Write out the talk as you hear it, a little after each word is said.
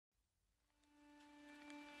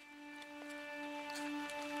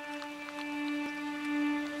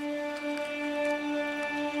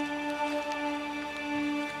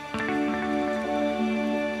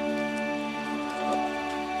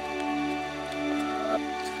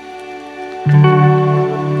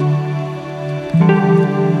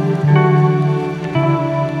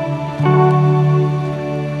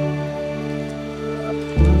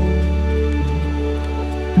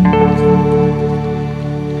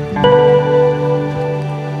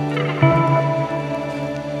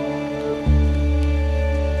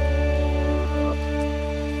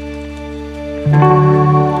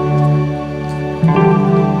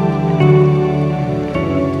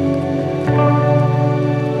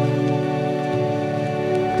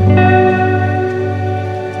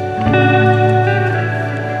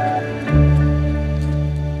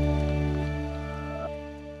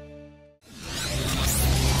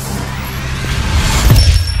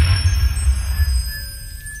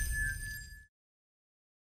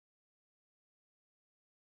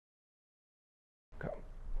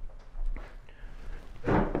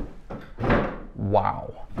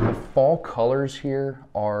Wow, the fall colors here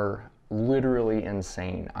are literally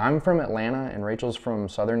insane. I'm from Atlanta and Rachel's from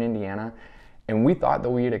Southern Indiana, and we thought that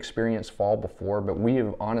we had experienced fall before, but we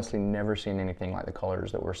have honestly never seen anything like the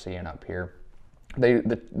colors that we're seeing up here.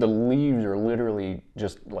 The leaves are literally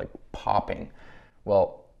just like popping.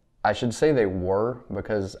 Well, I should say they were,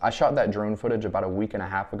 because I shot that drone footage about a week and a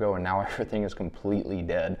half ago and now everything is completely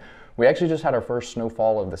dead. We actually just had our first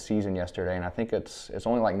snowfall of the season yesterday, and I think it's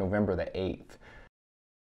only like November the 8th.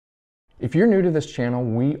 If you're new to this channel,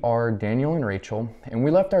 we are Daniel and Rachel, and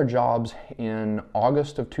we left our jobs in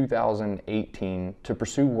August of 2018 to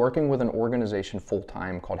pursue working with an organization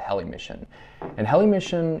full-time called Helimission. And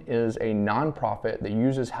Helimission is a nonprofit that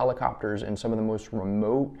uses helicopters in some of the most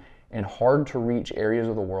remote and hard to reach areas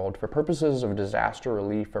of the world for purposes of disaster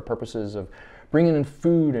relief, for purposes of bringing in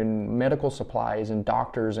food and medical supplies and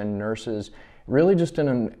doctors and nurses, really just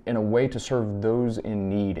in a way to serve those in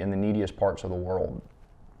need in the neediest parts of the world.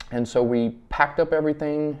 And so we packed up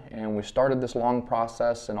everything and we started this long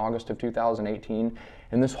process in August of 2018.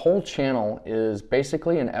 And this whole channel is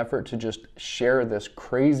basically an effort to just share this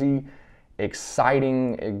crazy,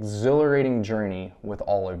 exciting, exhilarating journey with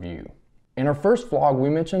all of you. In our first vlog, we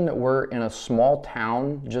mentioned that we're in a small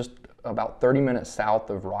town just about 30 minutes south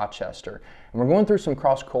of Rochester. And we're going through some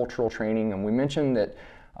cross-cultural training, and we mentioned that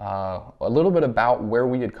a little bit about where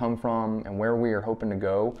we had come from and where we are hoping to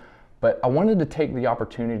go. But I wanted to take the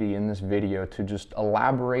opportunity in this video to just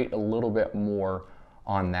elaborate a little bit more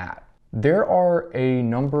on that. There are a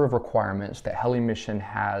number of requirements that Helimission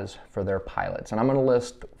has for their pilots, and I'm going to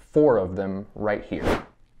list 4 of them right here.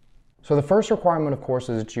 So the first requirement, of course,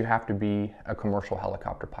 is that you have to be a commercial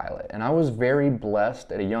helicopter pilot. And I was very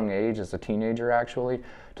blessed at a young age, as a teenager actually,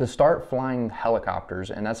 to start flying helicopters.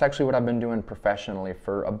 And that's actually what I've been doing professionally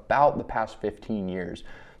for about the past 15 years.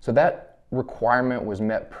 So that requirement was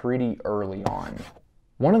met pretty early on.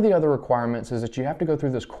 One of the other requirements is that you have to go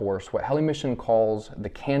through this course, what Helimission calls the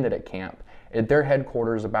candidate camp, at their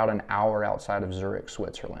headquarters about an hour outside of Zurich,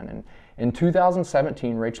 Switzerland. And in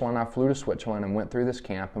 2017, Rachel and I flew to Switzerland and went through this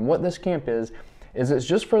camp. And what this camp is it's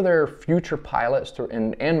just for their future pilots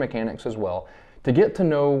and mechanics as well, to get to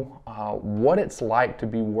know what it's like to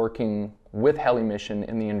be working with Helimission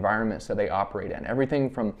in the environments that they operate in. Everything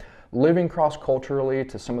from living cross-culturally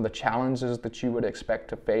to some of the challenges that you would expect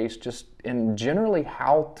to face, just in generally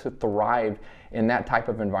how to thrive in that type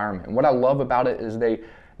of environment. And what I love about it is they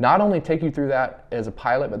not only take you through that as a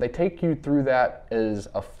pilot, but they take you through that as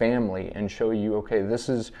a family and show you, okay, this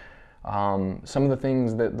is some of the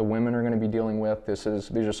things that the women are going to be dealing with. These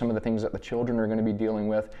are some of the things that the children are going to be dealing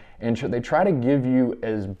with. And they try to give you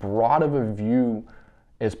as broad of a view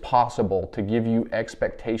as possible to give you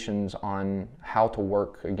expectations on how to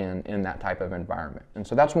work again in that type of environment. And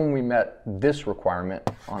so that's when we met this requirement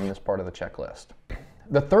on this part of the checklist.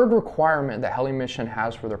 The third requirement that Helimission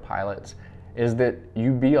has for their pilots is that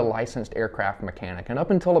you be a licensed aircraft mechanic. And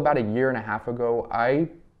up until about a year and a half ago, I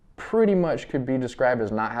pretty much could be described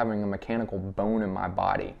as not having a mechanical bone in my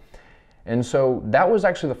body. And so that was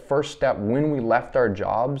actually the first step when we left our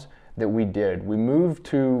jobs that we did. We moved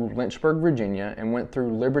to Lynchburg, Virginia, and went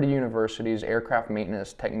through Liberty University's aircraft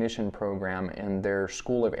maintenance technician program in their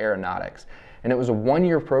School of Aeronautics. And it was a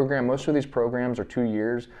 1-year program. Most of these programs are 2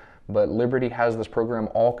 years, but Liberty has this program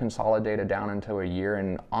all consolidated down into a year.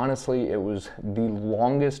 And honestly, it was the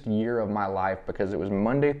longest year of my life because it was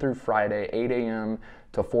Monday through Friday, 8 a.m.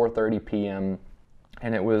 to 4:30 p.m.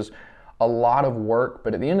 And it was a lot of work.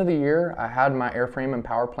 But at the end of the year, I had my airframe and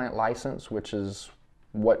power plant license, which is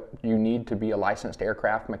what you need to be a licensed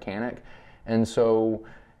aircraft mechanic. And so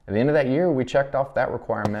at the end of that year, we checked off that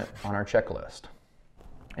requirement on our checklist.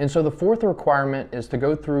 And so the fourth requirement is to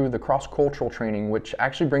go through the cross-cultural training, which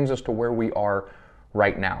actually brings us to where we are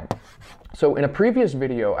right now. So in a previous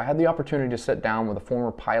video, I had the opportunity to sit down with a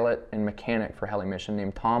former pilot and mechanic for Helimission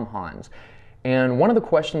named Tom Hans. And one of the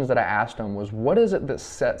questions that I asked him was, what is it that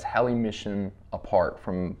sets Helimission apart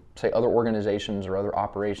from, say, other organizations or other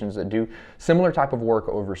operations that do similar type of work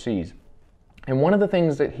overseas? And one of the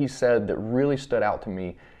things that he said that really stood out to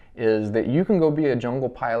me is that you can go be a jungle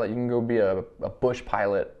pilot, you can go be a bush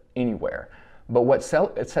pilot anywhere. But what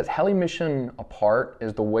sets Helimission apart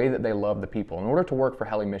is the way that they love the people. In order to work for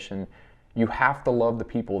Helimission, you have to love the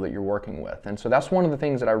people that you're working with. And so that's one of the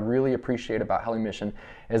things that I really appreciate about Helimission,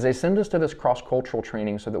 is they send us to this cross-cultural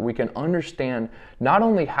training so that we can understand not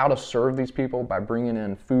only how to serve these people by bringing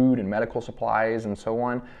in food and medical supplies and so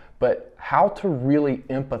on, but how to really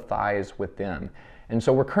empathize with them. And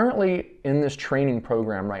so we're currently in this training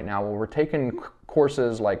program right now where we're taking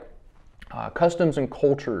courses like customs and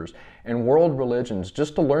cultures and world religions,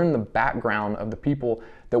 just to learn the background of the people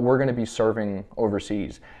that we're going to be serving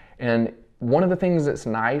overseas. And one of the things that's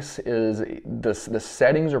nice is the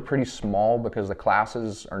settings are pretty small because the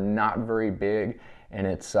classes are not very big, and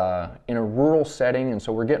it's in a rural setting, and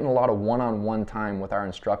so we're getting a lot of one-on-one time with our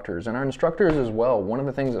instructors. And our instructors as well, one of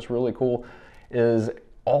the things that's really cool is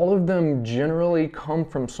all of them generally come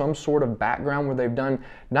from some sort of background where they've done,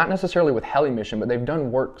 not necessarily with Helimission, but they've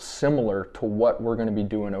done work similar to what we're going to be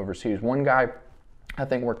doing overseas. One guy, I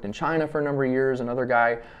think, worked in China for a number of years. Another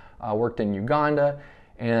guy worked in Uganda.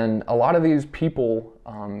 And a lot of these people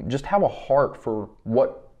just have a heart for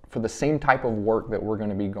the same type of work that we're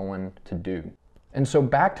going to be going to do. And so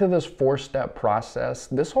back to this 4-step process,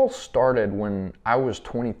 this all started when I was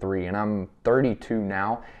 23 and I'm 32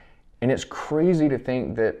 now. And it's crazy to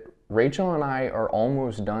think that Rachael and I are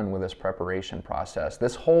almost done with this preparation process.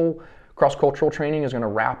 This whole cross-cultural training is going to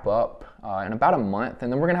wrap up in about a month,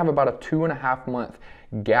 and then we're going to have about a 2.5-month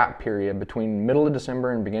gap period between middle of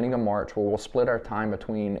December and beginning of March, where we'll split our time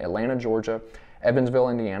between Atlanta, Georgia, Evansville,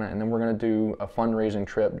 Indiana, and then we're going to do a fundraising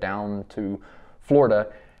trip down to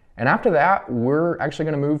Florida. And after that, we're actually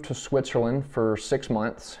going to move to Switzerland for 6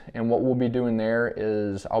 months. And what we'll be doing there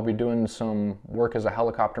is I'll be doing some work as a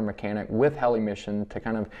helicopter mechanic with Helimission to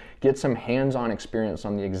kind of get some hands-on experience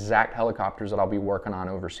on the exact helicopters that I'll be working on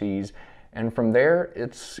overseas. And from there,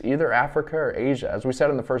 it's either Africa or Asia. As we said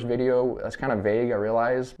in the first video, that's kind of vague, I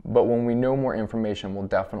realize. But when we know more information, we'll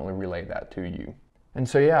definitely relay that to you. And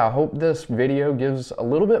so yeah, I hope this video gives a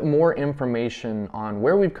little bit more information on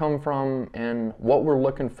where we've come from and what we're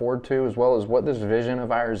looking forward to, as well as what this vision of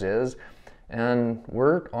ours is. And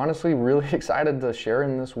we're honestly really excited to share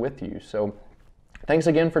in this with you. So thanks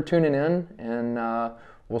again for tuning in, and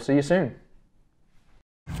we'll see you soon.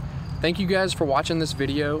 Thank you guys for watching this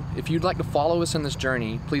video. If you'd like to follow us in this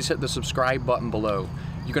journey, please hit the subscribe button below.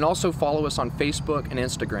 You can also follow us on Facebook and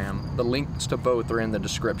Instagram. The links to both are in the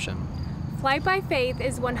description. Fly by Faith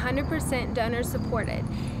is 100% donor supported.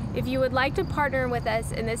 If you would like to partner with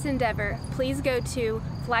us in this endeavor, please go to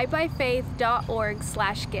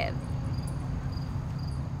flybyfaith.org/give.